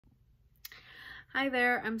Hi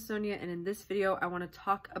there, I'm Sonja, and in this video I want to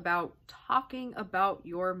talk about talking about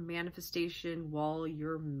your manifestation while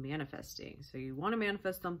you're manifesting. So you want to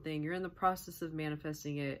manifest something, you're in the process of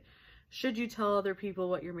manifesting it. Should you tell other people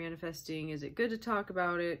what you're manifesting? Is it good to talk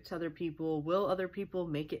about it to other people? Will other people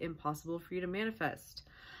make it impossible for you to manifest?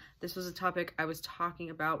 This was a topic I was talking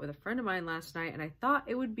about with a friend of mine last night, and I thought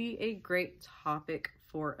it would be a great topic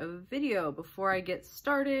for a video. Before I get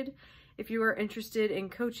started, if you are interested in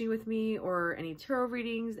coaching with me or any tarot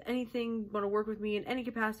readings, anything, want to work with me in any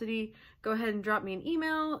capacity, go ahead and drop me an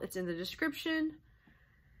email. It's in the description.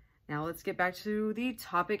 Now let's get back to the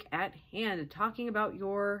topic at hand, talking about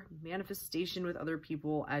your manifestation with other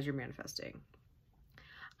people as you're manifesting.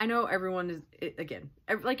 I know everyone is, again,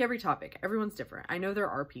 like every topic, everyone's different. I know there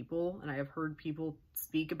are people, and I have heard people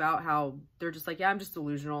speak about how they're just like, yeah, I'm just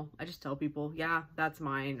delusional. I just tell people, yeah, that's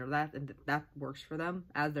mine, or that works for them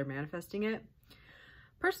as they're manifesting it.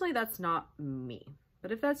 Personally, that's not me.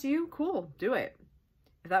 But if that's you, cool, do it.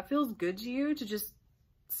 If that feels good to you to just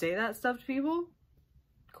say that stuff to people,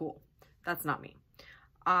 cool. That's not me.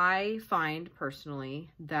 I find personally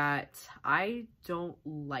that I don't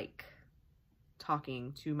like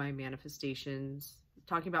talking about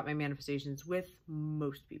my manifestations with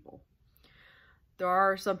most people. There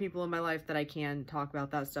are some people in my life that I can talk about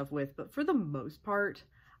that stuff with, but for the most part,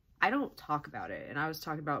 I don't talk about it. And I was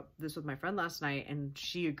talking about this with my friend last night, and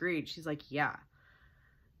she agreed. She's like, yeah,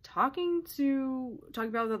 talking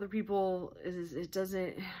about with other people just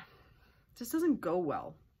doesn't go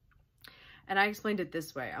well. And I explained it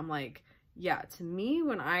this way. I'm like, yeah, to me,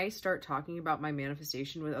 when I start talking about my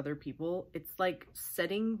manifestation with other people, it's like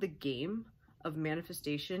setting the game of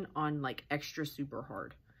manifestation on like extra super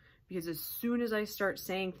hard. Because as soon as I start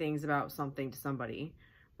saying things about something to somebody,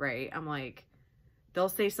 right, I'm like, they'll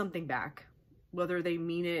say something back, whether they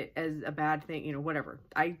mean it as a bad thing, you know, whatever.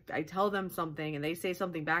 I tell them something and they say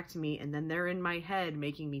something back to me, and then they're in my head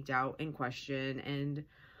making me doubt and question and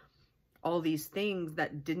all these things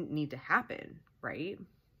that didn't need to happen, right?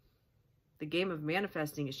 The game of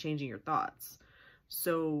manifesting is changing your thoughts.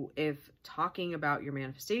 So if talking about your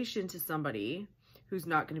manifestation to somebody who's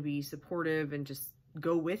not going to be supportive and just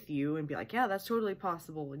go with you and be like, yeah, that's totally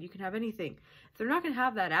possible and you can have anything. If they're not going to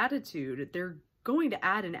have that attitude, they're going to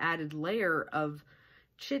add an added layer of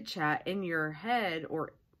chit chat in your head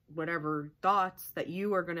or whatever thoughts that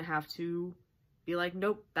you are going to have to be like,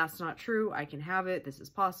 nope, that's not true. I can have it. This is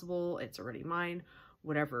possible. It's already mine,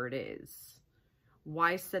 whatever it is.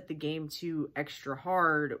 Why set the game too extra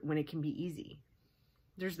hard when it can be easy?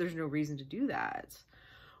 There's no reason to do that.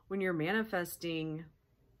 When you're manifesting,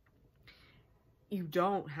 you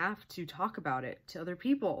don't have to talk about it to other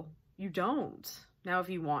people. You don't. Now, if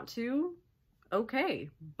you want to,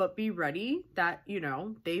 okay, but be ready that, you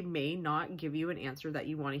know, they may not give you an answer that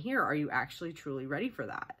you want to hear. Are you actually truly ready for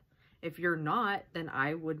that? If you're not, then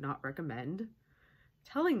I would not recommend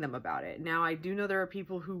telling them about it. Now, I do know there are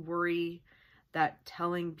people who worry that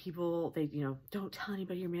telling people, don't tell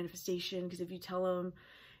anybody your manifestation, because if you tell them,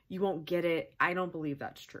 you won't get it. I don't believe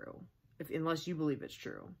that's true, unless you believe it's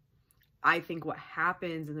true. I think what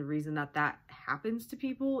happens, and the reason that happens to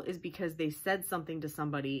people, is because they said something to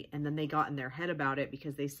somebody and then they got in their head about it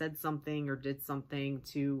because they said something or did something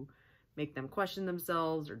to make them question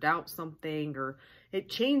themselves or doubt something, or it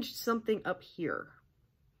changed something up here.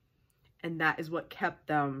 And that is what kept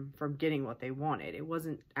them from getting what they wanted. It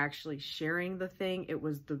wasn't actually sharing the thing. It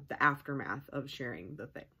was the aftermath of sharing the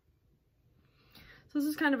thing. So this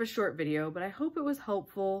is kind of a short video, but I hope it was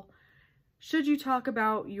helpful. Should you talk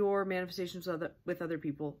about your manifestations with other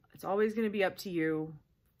people? It's always going to be up to you.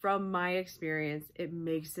 From my experience, it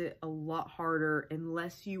makes it a lot harder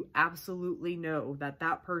unless you absolutely know that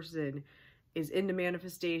that person is into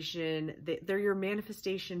manifestation. They're your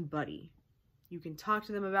manifestation buddy. You can talk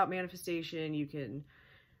to them about manifestation. You can,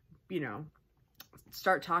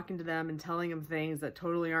 start talking to them and telling them things that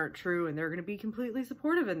totally aren't true, and they're going to be completely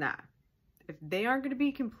supportive in that. If they aren't going to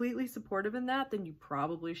be completely supportive in that, then you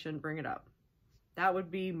probably shouldn't bring it up. That would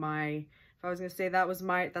be if I was going to say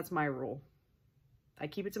that's my rule. I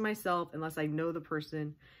keep it to myself unless I know the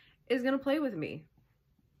person is going to play with me.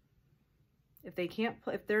 If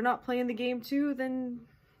they're not playing the game too, then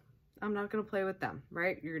I'm not going to play with them,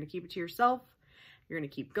 right? You're going to keep it to yourself. You're going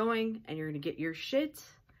to keep going, and you're going to get your shit,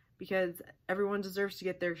 because everyone deserves to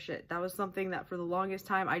get their shit. That was something that for the longest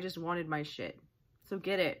time, I just wanted my shit. So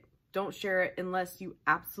get it. Don't share it unless you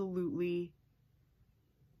absolutely,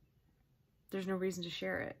 there's no reason to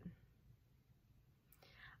share it.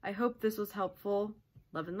 I hope this was helpful.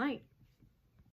 Love and light.